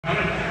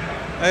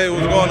Hey,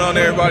 what's going on,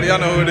 everybody? Y'all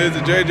know who it is,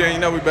 it's JJ, and you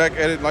know we back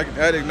at it like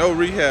addict, no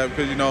rehab,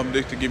 because you know I'm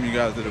addicted to giving you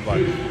guys the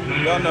advice.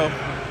 Y'all know,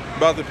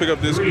 about to pick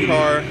up this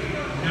car.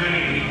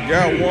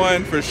 Got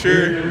one for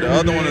sure. The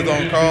other one is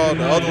on call.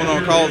 The other one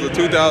on call is a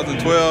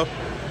 2012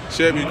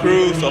 Chevy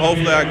Cruze, so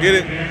hopefully I get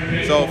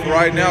it. So for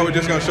right now, we're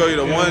just gonna show you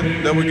the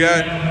one that we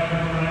got.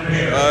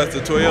 It's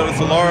a Toyota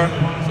Solara.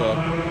 So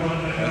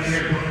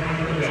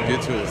let's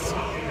get to it.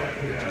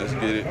 Let's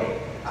get it.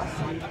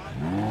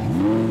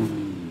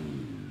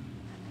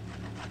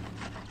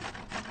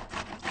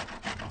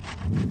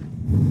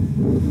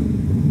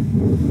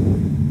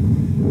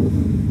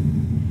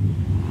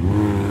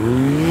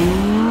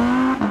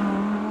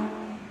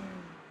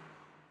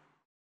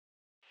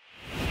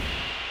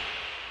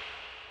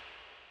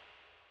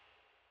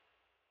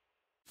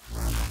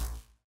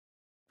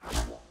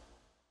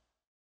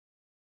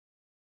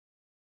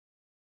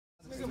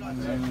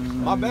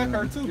 My back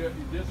hurt too. Yeah,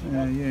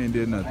 you ain't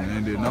did nothing. You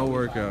ain't did no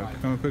workout.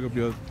 Come and pick up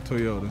your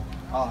Toyota.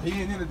 Oh,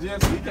 he ain't in the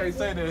gym, so he can't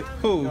say that.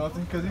 Who? You know what I'm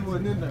saying? Because he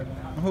wasn't in there.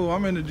 Who?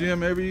 I'm in the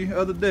gym every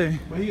other day.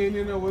 But he ain't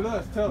in there with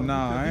us. Tell him.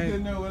 Nah, I ain't. He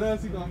in there with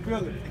us, he gonna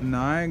feel it.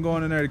 Nah, I ain't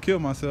going in there to kill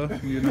myself.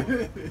 You know.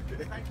 No,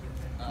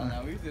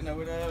 we sitting there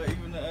with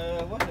even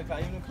what's it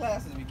called? Even the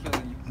classes be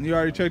killing you. You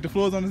already checked the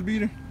fluids on this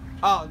beater?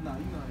 Oh no,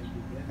 you know I ain't do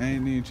that.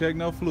 Ain't even check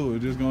no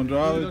fluid. Just gonna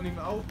draw it. Don't even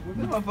open.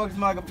 This motherfucker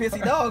smell like a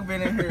pissy dog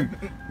been in here.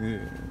 Yeah.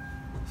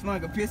 Smell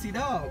like a pissy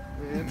dog.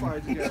 Man,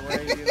 probably just got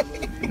rained in a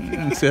little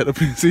bit. Said a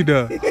pissy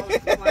dog.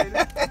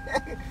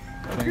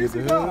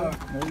 Pissy dog.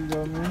 There you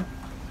go, man.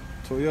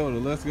 Toyota,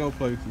 let's go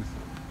places.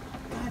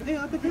 God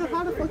damn, I think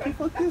how the fuck you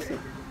fuck this up?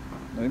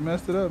 They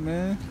messed it up,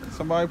 man.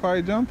 Somebody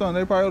probably jumped on.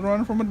 They probably was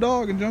running from a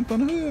dog and jumped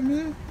on the hood,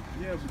 man.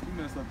 Yeah, but you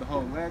messed up the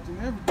whole latch and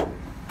everything.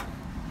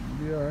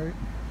 Be alright.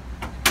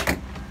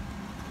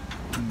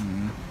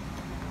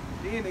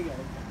 Then they got a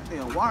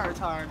goddamn wire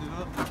tied it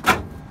up.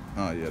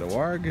 Oh yeah, the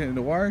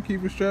wire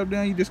keep it strapped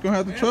down. You just gonna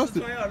have to trust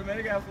it. Toyota, man,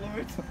 they got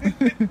fluids.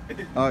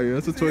 Oh yeah,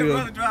 it's a See, your Toyota.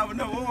 brother driving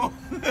no oil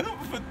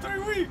for 3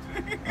 weeks.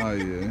 Oh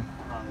yeah.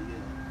 Oh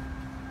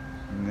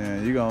yeah.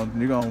 Yeah, you gonna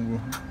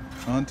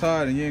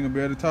untie it and you ain't gonna be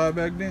able to tie it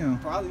back down.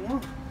 Probably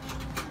won't.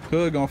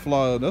 Hood gonna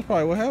fly up. That's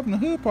probably what happened. The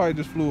hood probably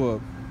just flew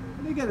up.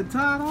 They got it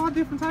tied all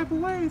different type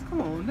of ways.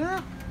 Come on now.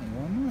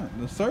 Why not?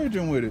 The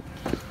surgeon with it.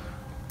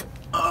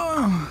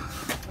 I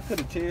could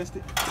have chanced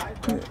it.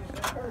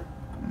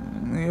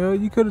 Yeah,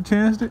 you could have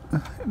chanced it.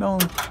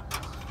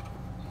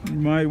 You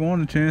might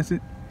want to chance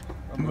it.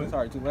 It's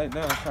already too late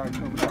now. I'm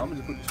gonna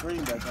just put the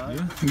screen back on.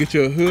 Yeah. Get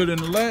your hood and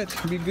the latch.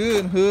 Be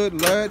good.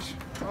 Hood, latch.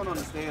 I don't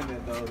understand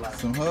that though. Like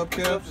Some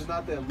hubcaps. It's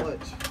not that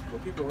much,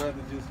 but people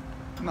rather just.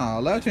 Nah,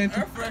 latch ain't too.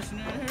 Air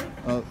freshener in here.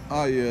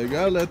 Oh yeah,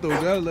 gotta let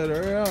her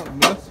air out.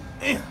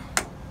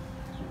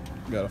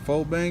 Got a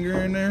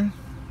 4-banger in there.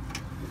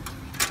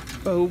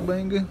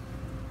 4-banger.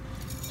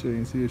 Check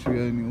and see if she got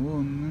any oil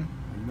in there.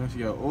 You know she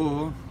got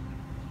oil.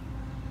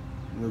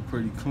 Look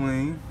pretty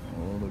clean.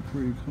 Oh, look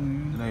pretty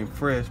clean. It ain't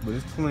fresh, but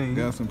it's clean.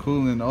 Got some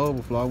coolant in the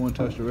overflow. I wouldn't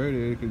touch the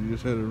radiator because you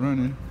just had it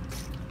running.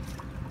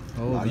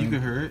 Nah, you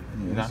can hear it.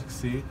 Yes. And I can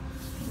see it.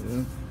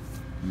 Yeah.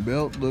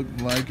 Belt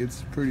looked like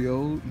it's pretty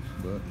old,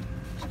 but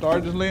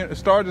start just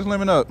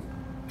limbing up.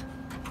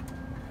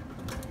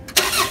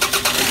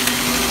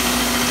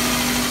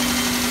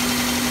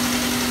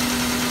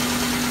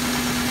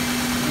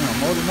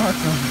 More than not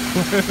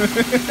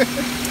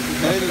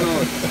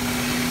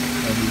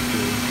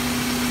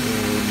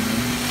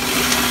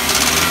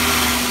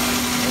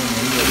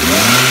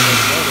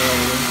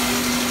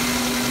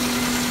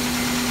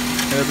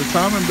Had the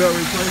timing belt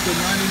replaced at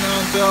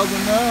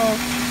 99,000 miles.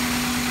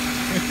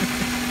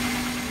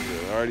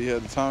 Yeah, I already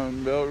had the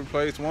timing belt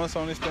replaced once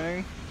on this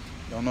thing.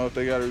 Don't know if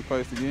they got it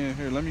replaced again.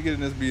 Here, let me get in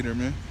this beater,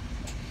 man.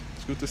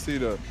 Scoot the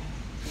seat up.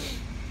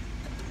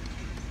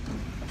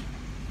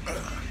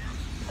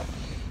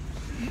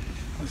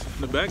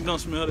 The back don't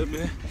smell that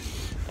bad.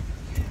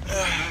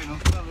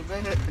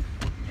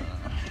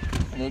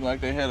 Look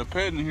like they had a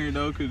pet in here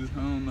though, cause I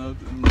don't know.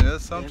 Yeah,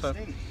 sometimes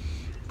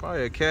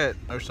probably a cat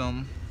or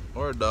something,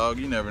 or a dog.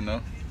 You never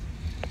know.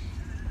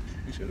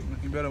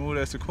 You better move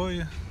that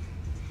Sequoia.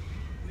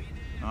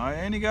 All right,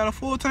 and he got a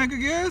full tank of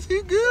gas.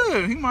 He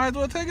good. He might as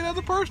well take it as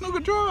a personal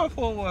could drive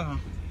for a while.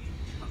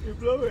 You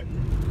blow it.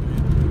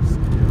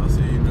 I'll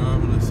see you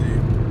driving. Let's see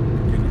you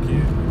getting the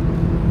kid.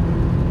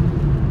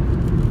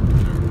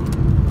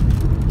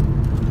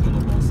 Pull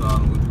up on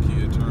silent with the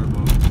kid turbo.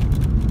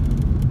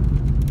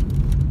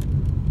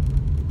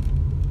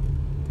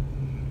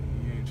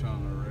 You ain't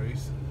trying to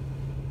race.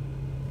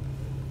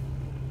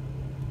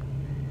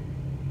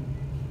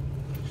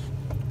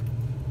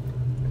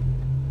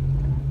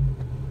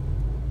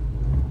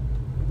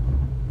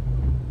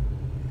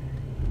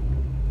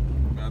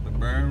 Got the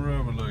burn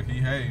rubber. Look, he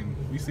hating.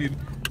 We see.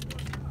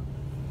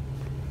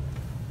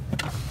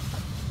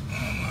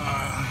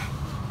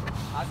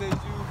 I said you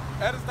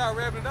had to start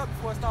revving it up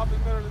before it stopped in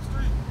the middle of the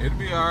street. It'll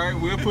be alright.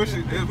 We'll push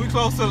it. If we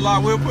close to the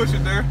lot, we'll push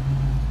it there.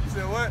 You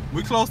said what?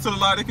 We close to the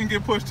lot. It can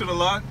get pushed to the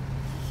lot.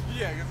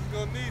 Yeah, because it's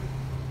going to need it.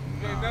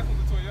 You ain't messing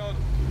with the Toyota.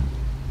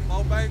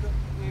 Low banker,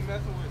 you ain't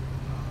messing with it.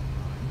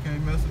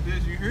 can't mess with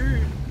this. You hear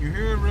it. You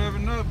hear it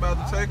revving up,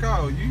 about to take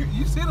off.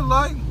 You see the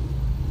light?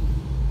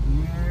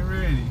 You ain't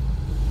ready.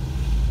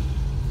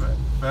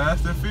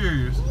 Fast and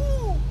Furious.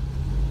 Woo!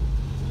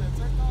 See that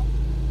takeoff?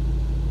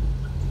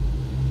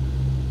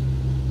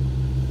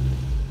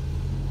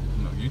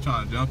 Look, you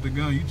trying to jump the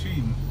gun, you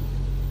cheating.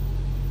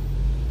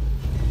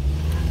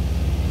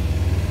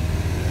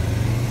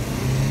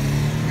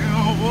 You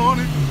don't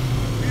want it.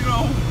 You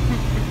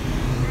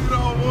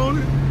don't want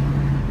it.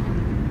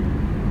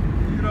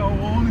 You don't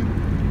want it.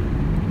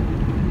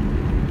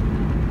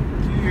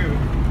 Kia.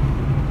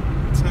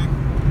 Take.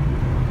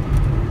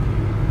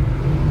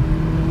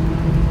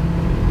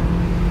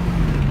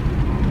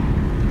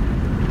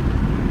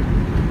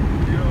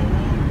 You don't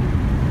want it.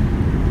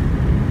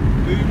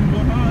 Leave him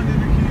behind in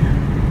the Kia.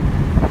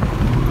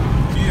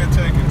 Kia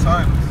taking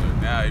titles. So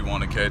now he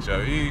want to catch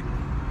up. You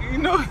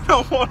know he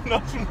don't want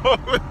no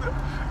smoke with it.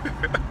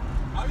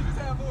 Oh, you just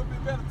had a little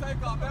bit better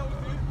takeoff. That was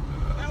it.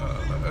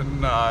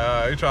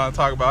 Nah, he trying to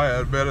talk about I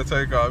had a better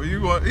takeoff. He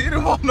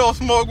didn't want no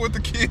smoke with the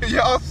Kia.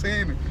 Y'all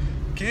seen it.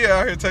 Kia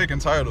out here taking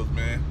titles,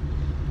 man.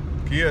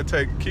 Kia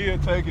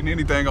taking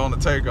anything on the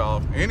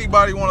takeoff.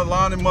 Anybody want to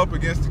line him up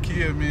against the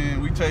Kia,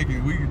 man? We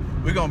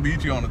gonna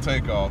beat you on the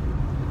takeoff.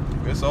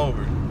 It's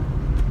over.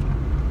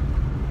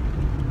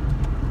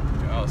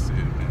 Y'all see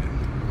it,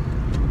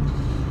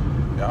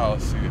 man. Y'all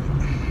see it.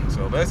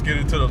 So let's get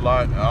into the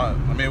lot. I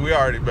mean, we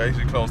already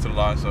basically close to the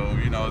lot, so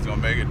you know it's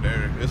gonna make it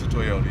there. It's a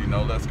Toyota, you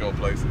know. Let's go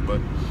places, but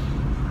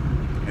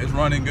it's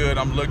running good.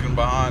 I'm looking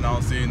behind. I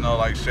don't see no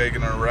like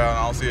shaking it around.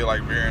 I don't see it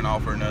like veering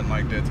off or nothing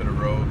like that to the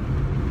road.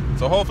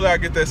 So hopefully I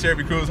get that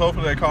Chevy Cruze.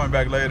 Hopefully they call me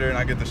back later and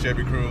I get the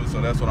Chevy Cruze.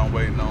 So that's what I'm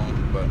waiting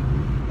on. But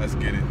let's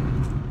get it.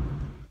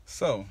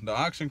 So the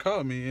auction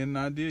called me and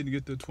I did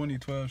get the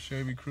 2012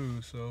 Chevy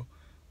Cruze. So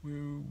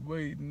we're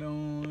waiting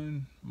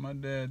on my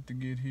dad to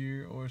get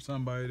here or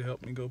somebody to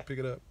help me go pick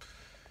it up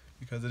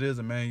because it is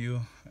a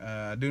manual.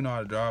 I do know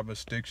how to drive a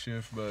stick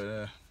shift,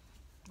 but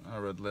I'd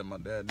rather let my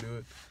dad do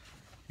it.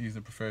 He's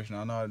a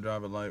professional. I know how to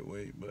drive a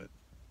lightweight, but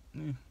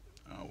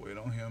I'll wait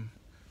on him.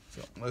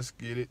 So let's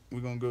get it. We're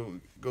gonna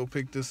go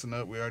pick this one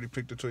up. We already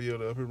picked the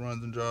Toyota up. It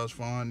runs and drives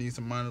fine. Needs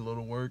some minor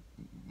little work.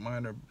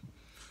 Minor,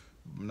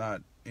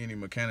 not any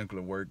mechanical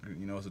work.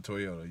 You know, it's a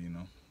Toyota, you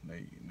know.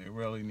 They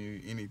rarely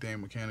need anything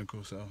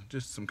mechanical, so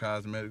just some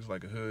cosmetics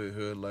like a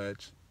hood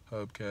latch,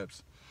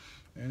 hubcaps,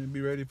 and it'll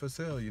be ready for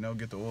sale. You know,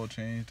 get the oil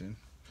changed and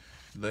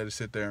let it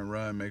sit there and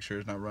run, make sure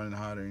it's not running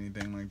hot or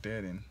anything like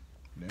that, and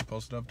then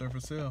post it up there for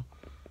sale.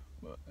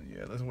 But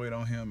yeah, let's wait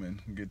on him and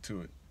get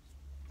to it.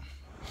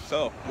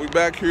 So we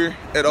back here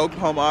at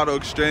Oklahoma Auto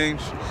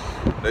Exchange.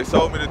 They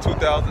sold me the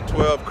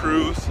 2012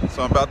 Cruze,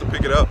 so I'm about to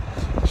pick it up.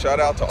 Shout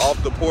out to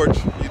Off the Porch,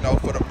 you know,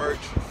 for the merch.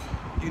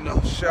 You know,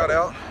 shout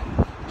out,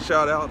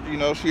 you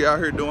know, she out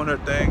here doing her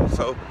thing,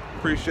 so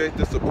appreciate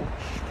this,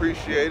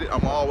 appreciate it.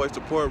 I'm always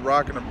support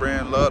rocking the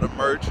brand, love the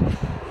merch,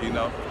 you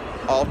know.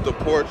 Off the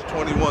Porch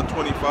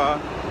 2125.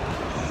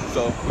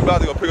 So we're about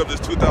to go pick up this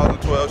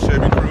 2012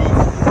 Chevy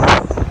Cruze.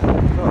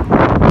 So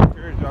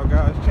here's y'all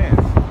guys'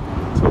 chance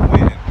to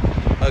win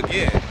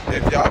again.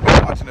 If y'all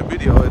been watching the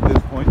video at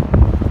this point,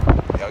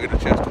 y'all get a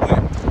chance to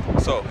win.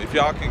 So if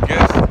y'all can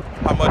guess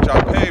how much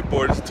I paid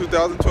for this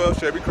 2012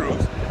 Chevy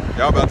Cruze,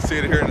 y'all about to see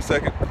it here in a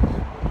second.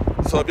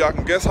 So if y'all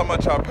can guess how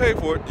much I paid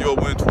for it, you'll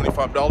win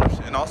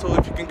 $25. And also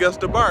if you can guess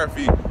the buyer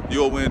fee,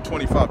 you'll win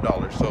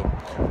 $25.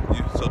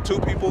 So two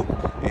people,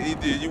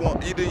 either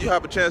you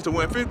have a chance to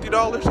win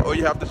 $50 or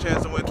you have the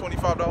chance to win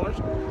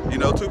 $25. You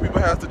know, two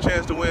people has the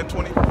chance to win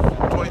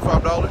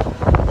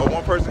 $25 or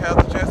one person has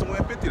the chance to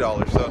win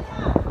 $50.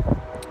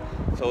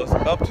 So it's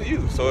up to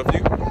you. So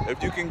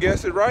if you can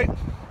guess it right,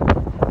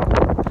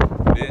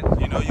 then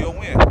you know you'll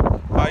win.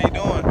 How you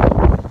doing?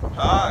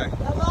 Hi.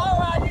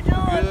 Hello, how you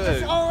doing?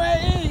 Good. Miss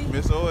OAE.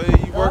 Miss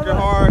OAE, you working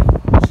hard?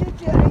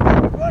 Shit, yeah, they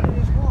got me running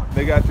this morning.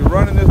 They got you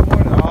running this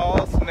morning.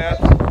 Oh,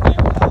 snaps.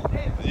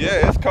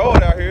 Yeah, it's cold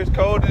out here. It's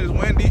cold and it's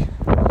windy.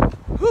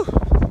 Whew.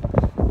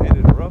 It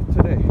is rough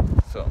today.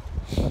 So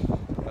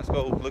let's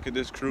go look at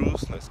this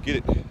Cruze. Let's get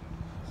it.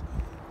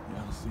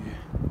 Y'all see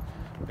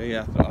it. Day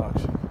after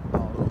auction.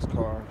 All those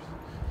cars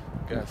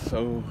got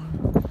sold.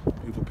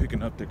 People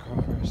picking up their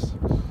cars.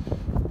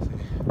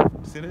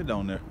 See that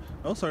down there?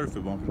 Those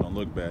certificate bumpers don't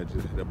look bad.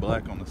 Just the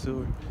black on the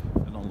silver,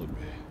 that don't look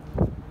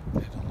bad.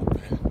 That don't look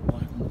bad.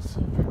 Black on the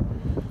silver,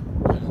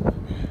 that don't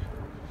look bad.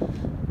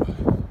 But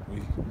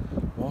we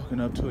walking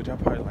up to it, y'all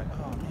probably like,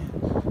 oh man,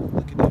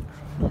 look at that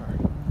car.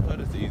 But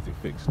it's easy to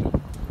fix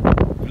though.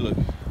 We're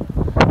looking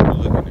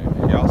at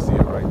it. Y'all see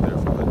it right there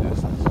from a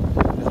distance.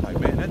 It's like,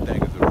 man, that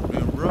thing is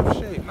in rough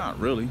shape. Not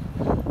really.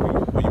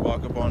 When you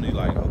walk up on it,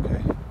 like,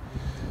 okay,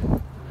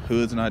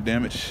 hood's not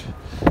damaged.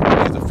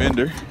 It's a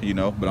fender, you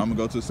know, but I'm gonna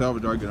go to the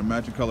salvage yard, get a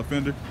matching color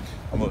fender.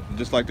 I'm gonna,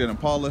 just like that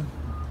Impala, I'm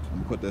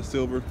gonna put that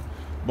silver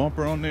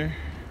bumper on there.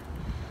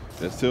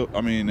 That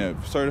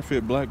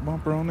certified black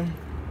bumper on there.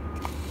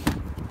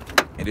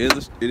 It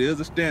is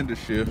a standard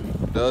shift.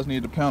 It does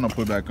need the panel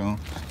put back on.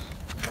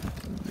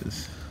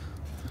 This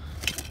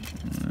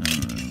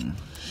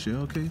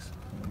shell case.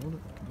 Good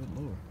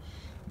Lord.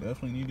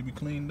 definitely need to be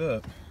cleaned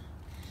up.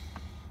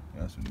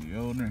 Got some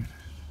deodorant.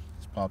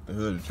 Let's pop the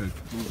hood and check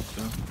the fluids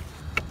though.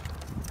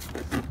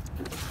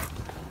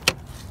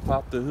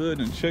 Pop the hood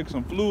and check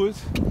some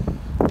fluids.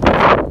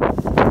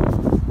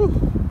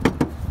 Whew.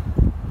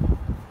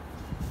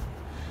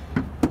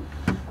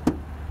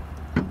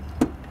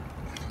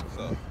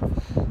 So,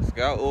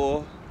 Scout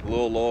oil, a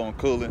little low on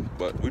coolant,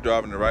 but we're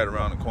driving it right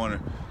around the corner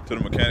to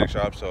the mechanic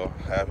shop, so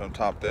I have him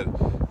top that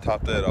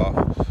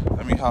off.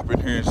 Let me hop in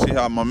here and see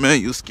how my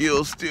manual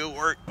skills still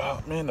work.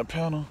 Oh man, the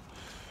panel.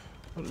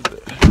 What is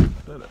that? Is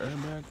that an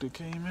airbag that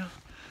came out?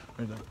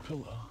 Or is that a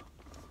pillow?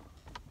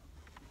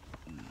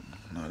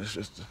 No, that's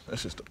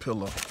just a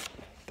pillow.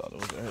 Thought it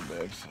was an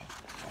airbag, so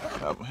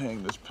I have to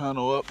hang this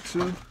panel up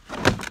too.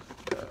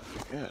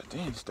 Yeah,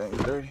 dang, this thing's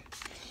dirty.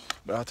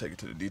 But I'll take it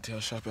to the detail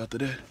shop after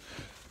that.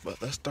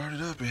 But let's start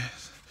it up, man.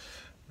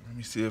 Let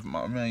me see if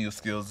my manual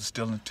skills are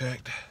still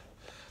intact.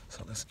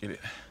 So let's get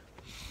it.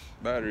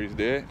 Battery's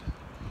dead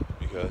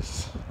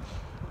because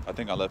I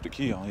think I left the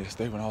key on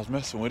yesterday when I was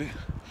messing with it.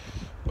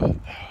 But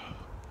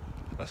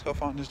let's go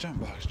find this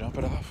jump box, jump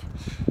it off,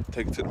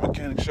 take it to the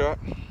mechanic shop.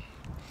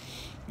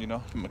 You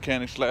know,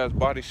 mechanic /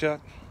 body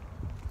shop,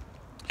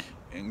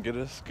 and get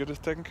us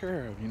taken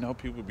care of. You know,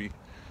 people be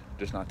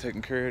just not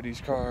taking care of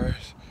these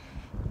cars.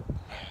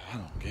 I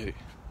don't get it.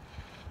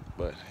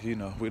 But you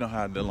know, we don't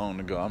have that long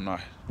to go. I'm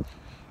gonna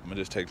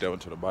just take that one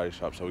to the body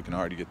shop so we can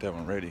already get that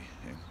one ready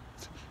and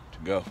to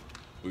go.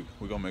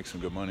 We're gonna make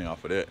some good money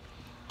off of that.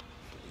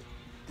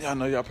 Yeah, I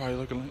know y'all probably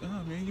looking like,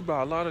 oh man, you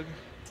buy a lot of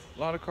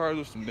cars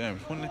with some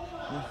damage. When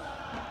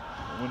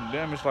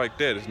damage like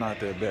that, it's not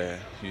that bad.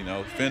 You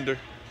know, fender,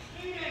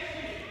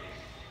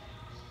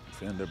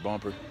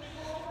 bumper,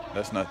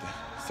 that's nothing.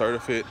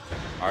 Certificate,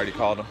 I already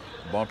called them.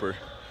 Bumper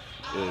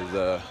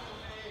is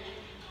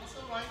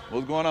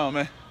what's going on,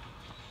 man?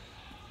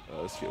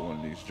 Let's get one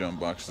of these jump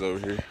boxes over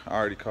here. I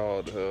already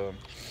called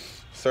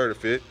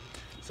Certificate.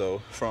 So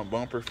front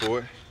bumper for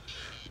it.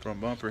 Front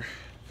bumper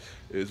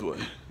is what?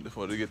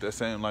 Before they get that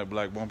same like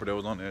black bumper that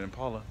was on that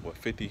Impala, what,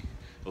 50? It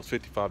was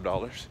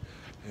 $55.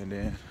 And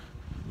then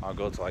I'll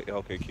go to like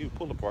LKQ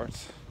pull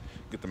parts,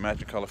 get the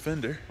matching color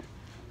fender,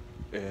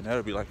 and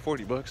that'll be like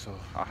 40 bucks. So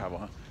I'll have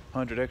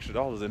 $100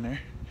 extra in there.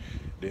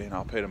 Then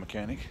I'll pay the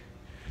mechanic.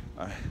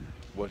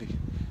 What he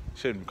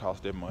shouldn't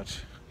cost that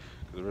much,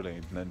 because there really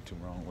ain't nothing too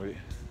wrong with it.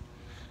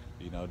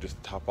 You know,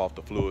 just top off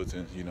the fluids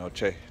and, you know,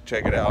 check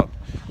it out.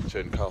 It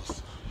shouldn't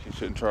cost. He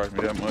shouldn't charge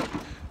me that much.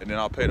 And then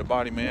I'll pay the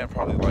body man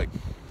probably like,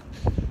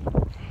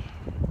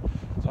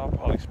 so I'll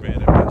probably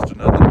spend the rest of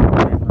nothing.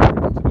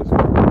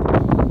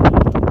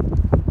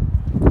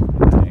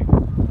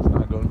 It's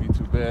not gonna be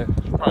too bad.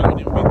 It probably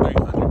won't even be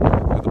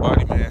 300. Because the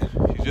body man,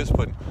 he's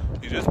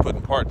just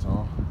putting parts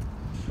on.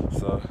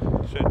 So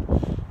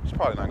he's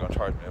probably not gonna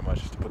charge me that much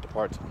just to put the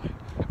parts on.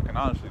 I can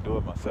honestly do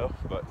it myself,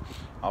 but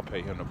I'll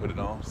pay him to put it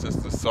on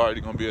since it's already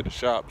gonna be at the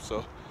shop.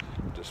 So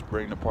just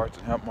bring the parts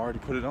and have him already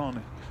put it on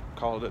and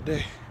call it a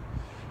day.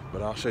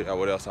 But I'll show y'all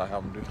what else I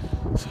have him do.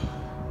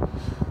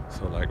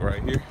 So like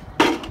right here,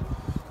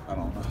 I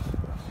don't know.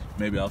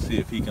 Maybe I'll see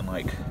if he can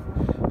like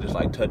just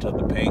like touch up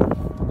the paint,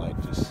 like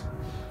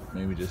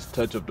maybe just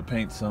touch up the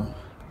paint some,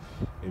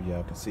 if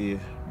y'all can see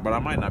it. But I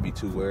might not be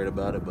too worried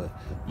about it, but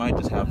might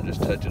just have him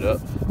just touch it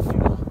up, you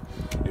know,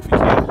 if he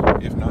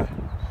can. If not,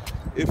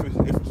 if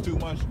it's too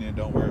much, then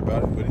don't worry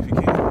about it. But if he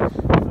can,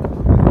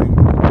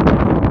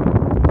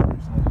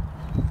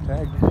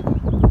 tag it.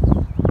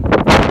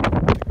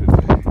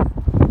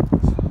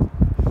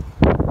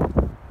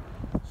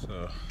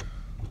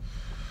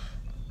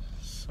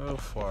 So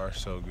far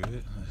so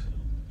good.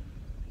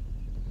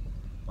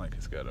 Like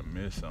it's got a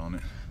miss on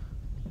it.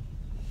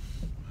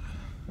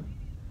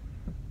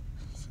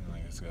 Seems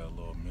like it's got a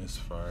little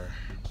misfire.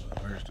 So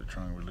where's the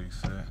trunk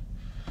release at?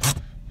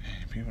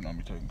 Man, people don't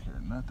be taking care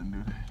of nothing,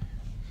 do they?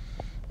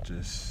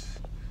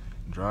 Just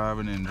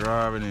driving and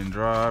driving and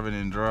driving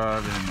and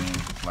driving, and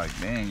it's like,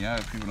 dang, y'all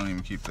people don't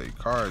even keep their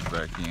cars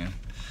back in. Okay,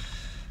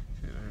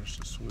 there's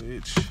the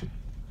switch.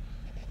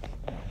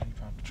 Let me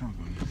pop the trunk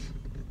on this.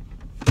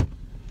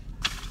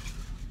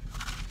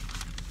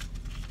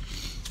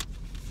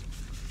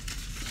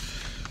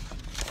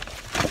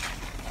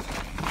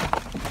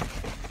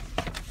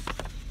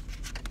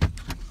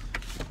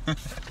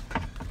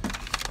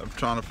 I'm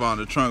trying to find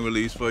the trunk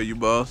release for you,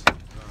 boss.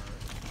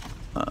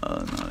 No,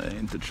 that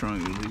ain't the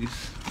trunk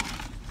release.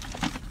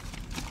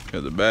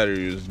 Cause the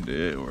battery is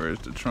dead. Where's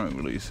the trunk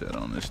release at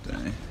on this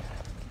thing?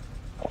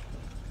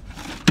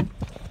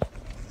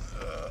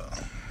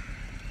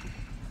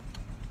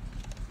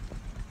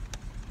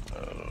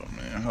 Oh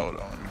man, hold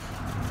on.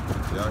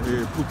 Y'all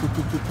hear? Poop, poop,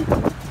 poop, poop, poop,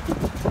 poop.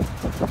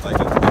 Like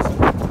it's missing.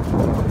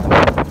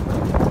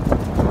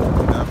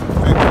 Got to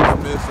fix this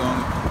miss on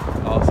it.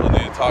 Also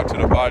need to talk to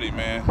the body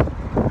man.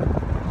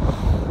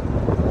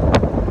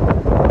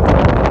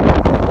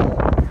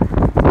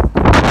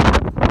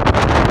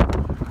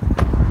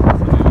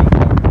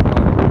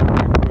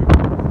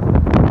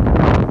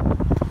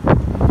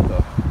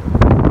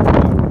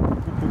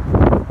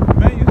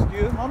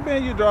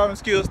 your driving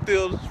skills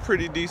still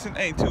pretty decent.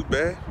 Ain't too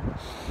bad.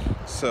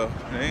 So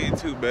it ain't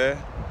too bad.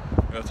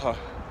 A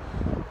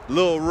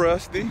little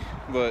rusty,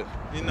 but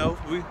you know,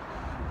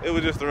 it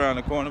was just around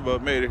the corner,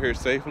 but made it here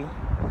safely.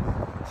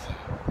 So,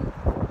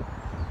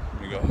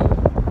 let me go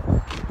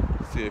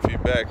see if he's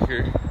back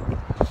here.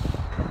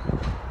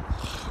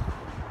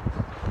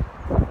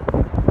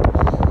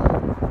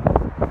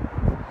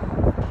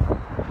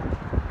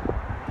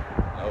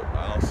 Nope, I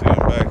don't see him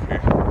back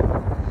here.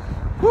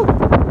 Woo!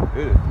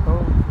 Hit it.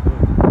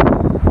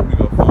 Let me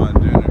go find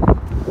Jenner.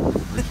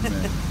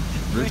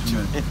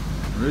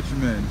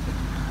 Richmond.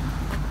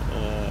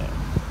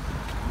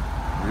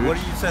 What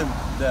do you send?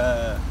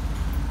 The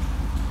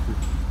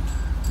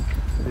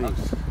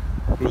Cruze.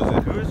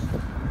 Cruze?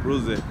 Cruze.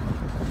 Who's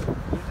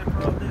the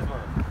pro of this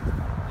one?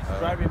 Is it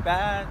driving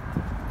bad?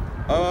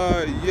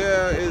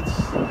 Yeah, it's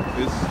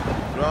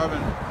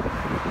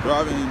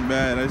driving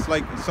bad. It's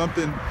like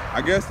something,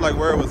 I guess, like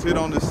where it was hit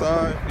on the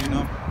side, you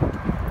know.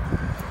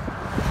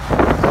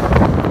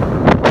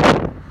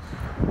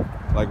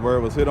 Like where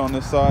it was hit on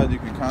this side, you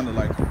can kind of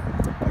it's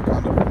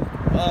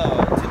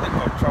in the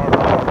controller.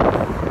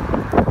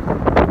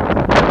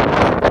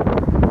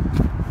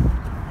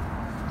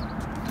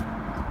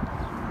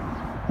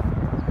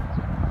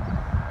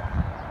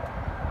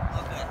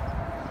 Okay.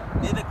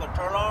 Need the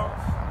controller,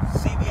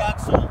 CV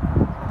axle,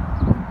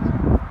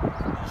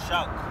 and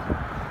shock.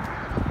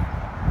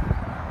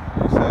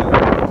 You said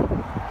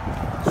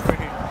It's right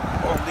here.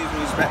 Oh, these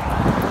ones back.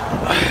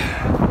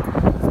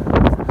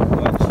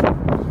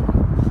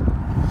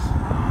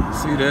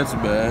 see, that's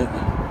bad.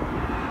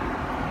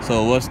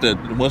 So what's that?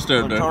 What's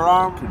that? Control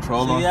arm,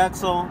 Control CV arm.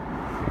 axle,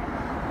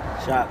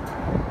 shock.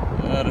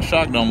 The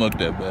shock don't look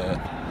that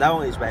bad. That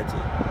one is bad too.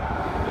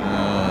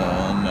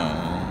 No.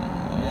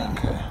 Yeah.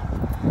 Okay.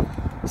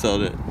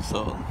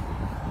 So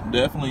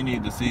definitely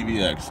need the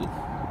CV axle.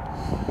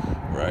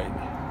 Right.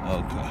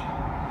 Okay.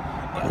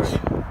 Gotcha.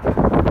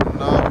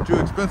 Nah, but you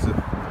expensive.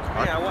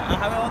 Yeah, I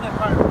have it on that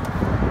part.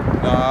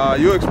 Nah,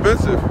 you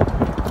expensive.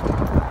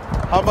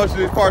 How much are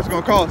these parts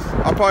gonna cost?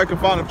 I probably can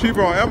find them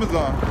cheaper on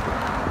Amazon.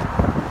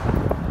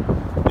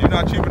 You're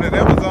not cheaper than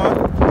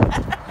Amazon.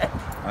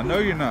 I know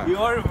you're not. You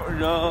order for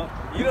no.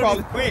 You don't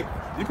probably- need quick.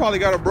 You probably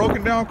got a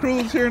broken down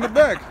Cruze here in the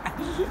back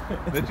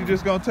that you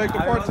just gonna take the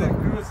parts I in. know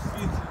the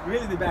Cruze is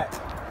really the back.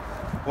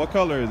 What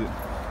color is it?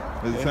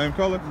 Is it the same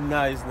color?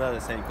 No, it's not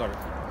the same color.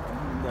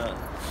 No.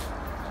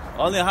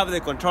 Only have the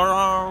control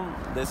arm,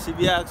 the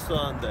CV axle,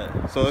 and the.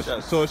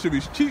 So it should be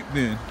cheap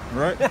then,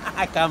 right?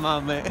 Come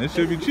on, man. It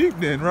should be cheap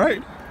then,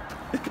 right?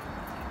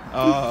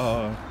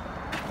 Oh,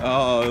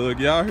 look,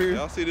 y'all here?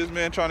 Y'all see this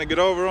man trying to get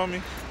over on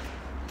me?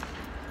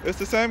 It's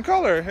the same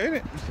color, ain't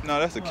it? No,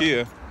 that's a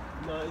Kia.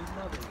 No, it's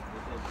not the same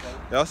color.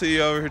 Y'all see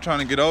he over here trying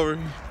to get over?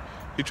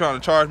 He trying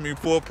to charge me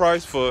full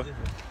price for.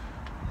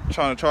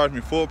 Trying to charge me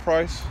full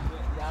price.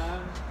 Yeah.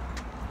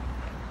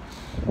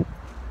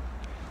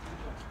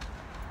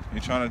 He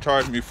trying to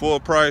charge me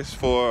full price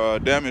for a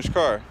damaged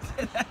car.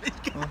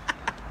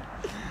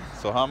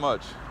 So how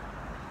much?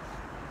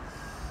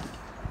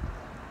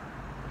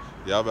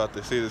 Y'all about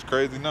to see this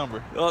crazy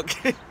number.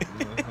 Okay.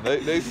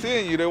 They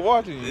seeing you, they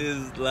watching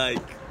you. It's like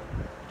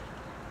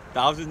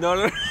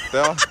 $1,000.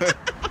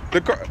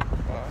 The car.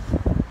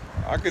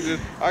 I could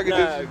just.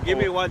 Give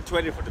me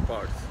 120 for the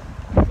parts.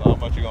 So how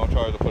much you gonna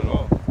charge to put it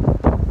on?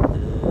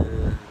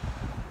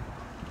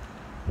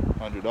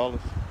 $100. No,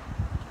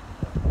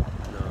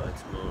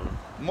 it's more.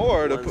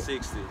 More to put.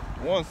 160.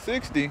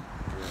 160. Yeah.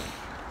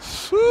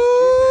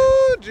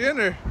 Ooh,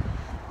 Jenner.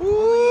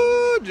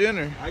 Ooh,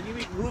 Jenner. I give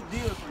you a good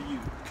deal for you.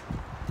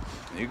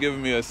 You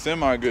giving me a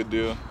semi-good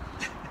deal.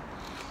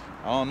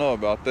 I don't know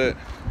about that.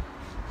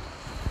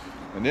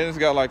 And then it's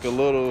got like a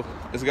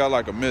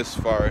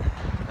misfire.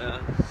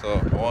 So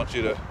I want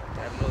you to.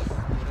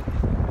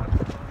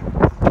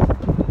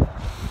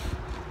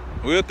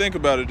 We'll think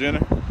about it,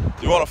 Jenner.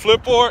 You want to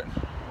flip for it?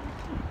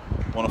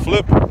 Want to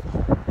flip?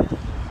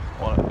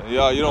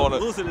 Yeah, you don't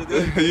want to.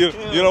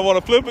 You don't want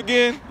to flip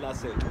again?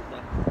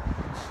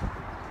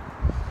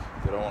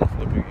 You don't want to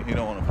flip again. He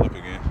don't want to flip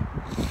again.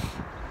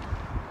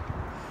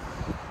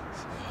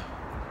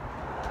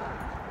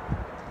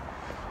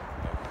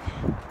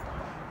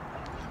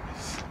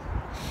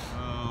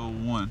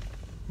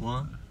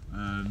 One.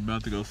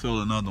 About to go sell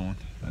another one.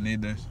 I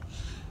need to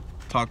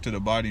talk to the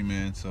body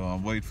man, so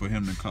I'm waiting for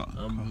him to call.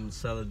 I'm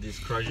selling this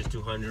Cruze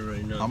 200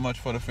 right now. How much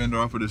for the fender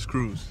off of this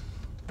Cruze?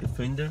 The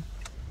fender?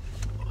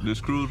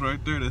 This Cruze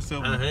right there, that's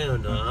silver. Hell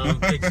no, I'm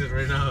fixing it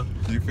right now.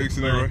 You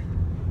fixing it right?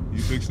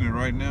 You fixing it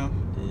right now?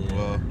 Yeah.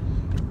 Well,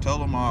 tell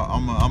him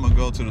I'm gonna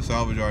go to the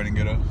salvage yard and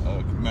get a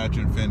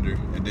matching fender,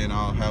 and then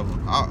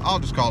I'll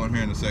just call him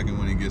here in a second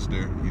when he gets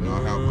there. You know,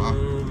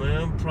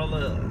 man,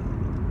 probably,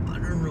 I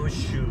don't know,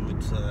 shoot.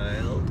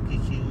 I'll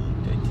get you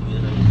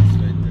that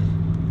fender.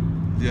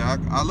 Yeah,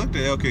 I looked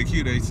at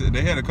LKQ. They said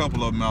they had a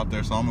couple of them out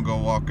there, so I'm gonna go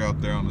walk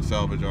out there on the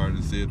salvage yard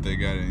and see if they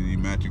got any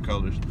matching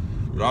colors.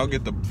 But I'll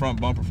get the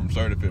front bumper from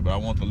Certifit, but I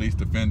want the least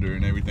the fender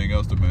and everything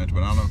else to match.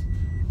 But I don't know.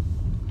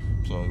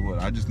 So what?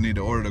 I just need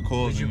to order the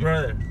coils. Who's your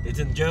brother? It's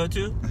in jail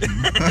too?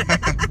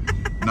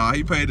 Nah,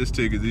 he paid his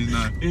tickets. He's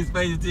not. He's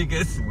paying the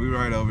tickets. We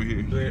right over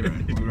here.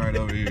 We right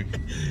over here.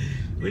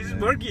 It's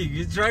working.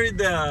 He's driving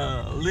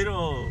the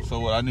little. So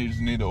what? I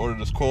just need to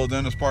order the coils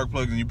and the spark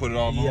plugs, and you put it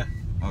all on. Yeah.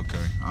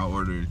 Okay, I'll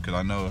order it because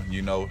I know,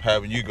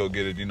 having you go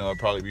get it, it'll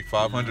probably be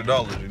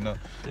 $500.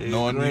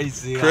 Knowing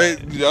crazy.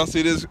 Crazy. Y'all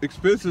see this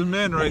expensive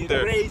man right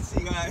there.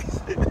 Crazy guys.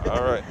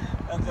 All right.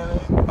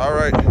 All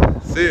right.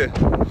 See ya.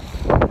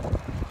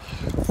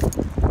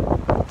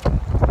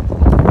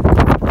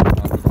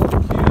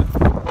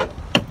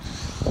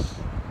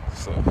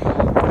 So,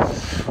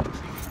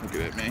 look at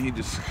that, man. He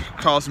just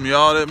cost me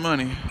all that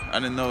money.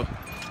 I didn't know.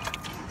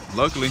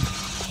 Luckily,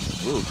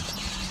 ooh,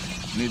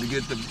 need to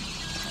get the.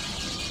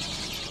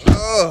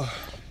 Oh,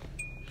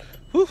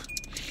 whew.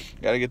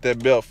 Gotta get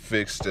that belt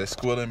fixed, that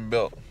squilling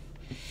belt.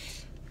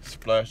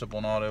 Splashed up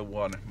on all that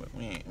water, but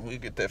we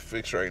get that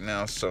fixed right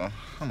now. So,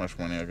 how much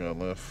money I got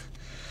left?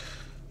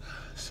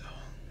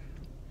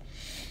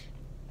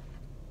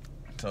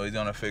 So he's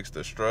gonna fix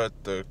the strut,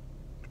 the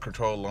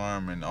control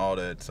arm, and all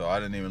that. So I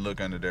didn't even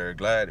look under there.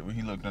 Glad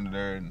he looked under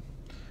there, and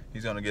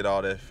he's gonna get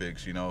all that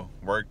fixed.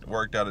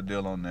 Worked out a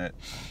deal on that.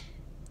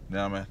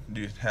 Now I'm gonna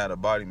had a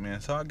body,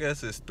 man. So I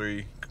guess it's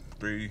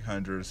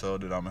 $300 or so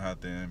that I'm gonna have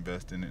to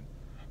invest in it.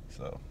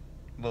 So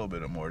a little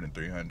bit more than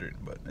 300,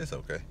 but it's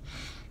okay.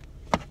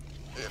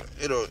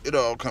 It'll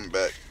all come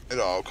back.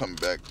 It'll all come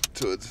back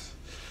to its.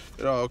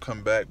 It'll all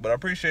come back. But I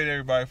appreciate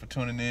everybody for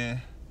tuning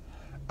in.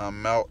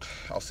 I'm out.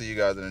 I'll see you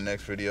guys in the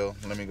next video.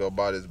 Let me go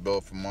buy this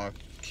belt for my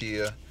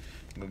Kia.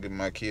 I'm gonna get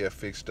my Kia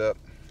fixed up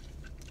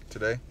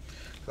today.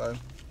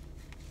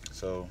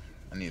 So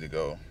I need to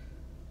go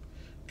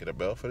get a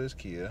belt for this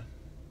Kia.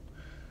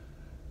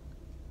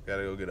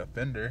 Gotta go get a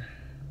fender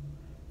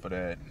for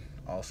that.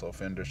 Also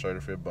fender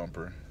certified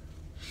bumper.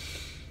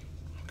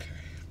 Okay.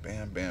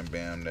 Bam, bam,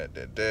 bam.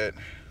 That.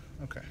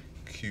 Okay.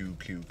 Q.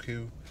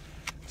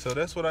 So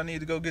that's what I need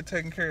to go get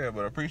taken care of.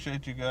 But I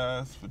appreciate you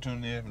guys for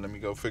tuning in. Let me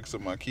go fix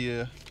up my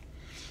Kia.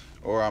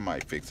 Or I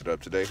might fix it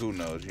up today. Who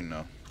knows,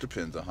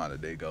 Depends on how the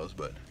day goes.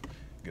 But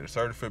get a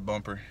certified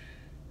bumper.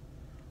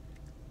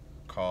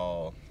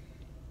 Call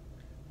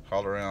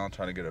around,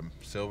 trying to get a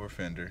silver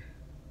fender.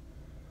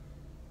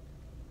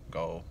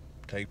 Go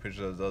take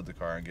pictures of the other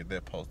car and get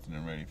that posted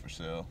and ready for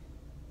sale.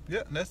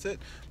 Yeah, that's it.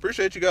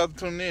 Appreciate you guys for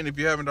tuning in. If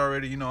you haven't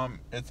already, I'm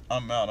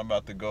out. I'm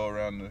about to go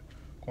around the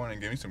corner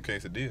and get me some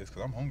quesadillas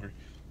because I'm hungry.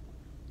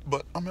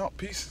 But I'm out.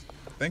 Peace.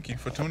 Thank you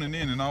for tuning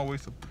in and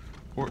always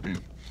supporting.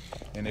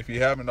 And if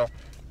you haven't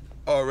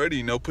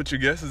already, put your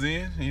guesses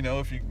in.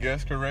 If you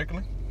guess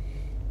correctly.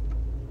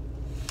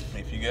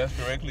 If you guess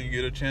correctly, you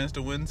get a chance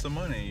to win some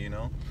money.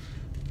 Yeah,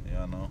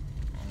 I know.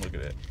 Look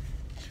at that.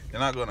 I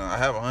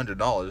have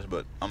 $100,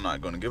 but I'm not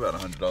gonna give out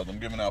 $100. I'm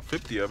giving out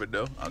 50 of it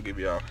though. I'll give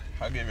y'all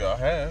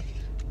half.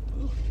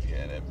 Ooh,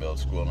 yeah, that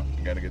belt's squealing.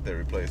 You gotta get that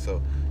replaced.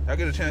 So I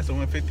get a chance to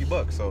win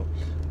 $50. So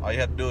all you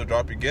have to do is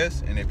drop your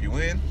guess, and if you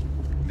win,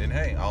 then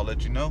hey, I'll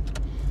let you know.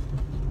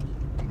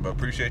 But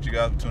appreciate you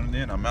guys for tuning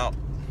in. I'm out.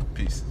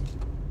 Peace.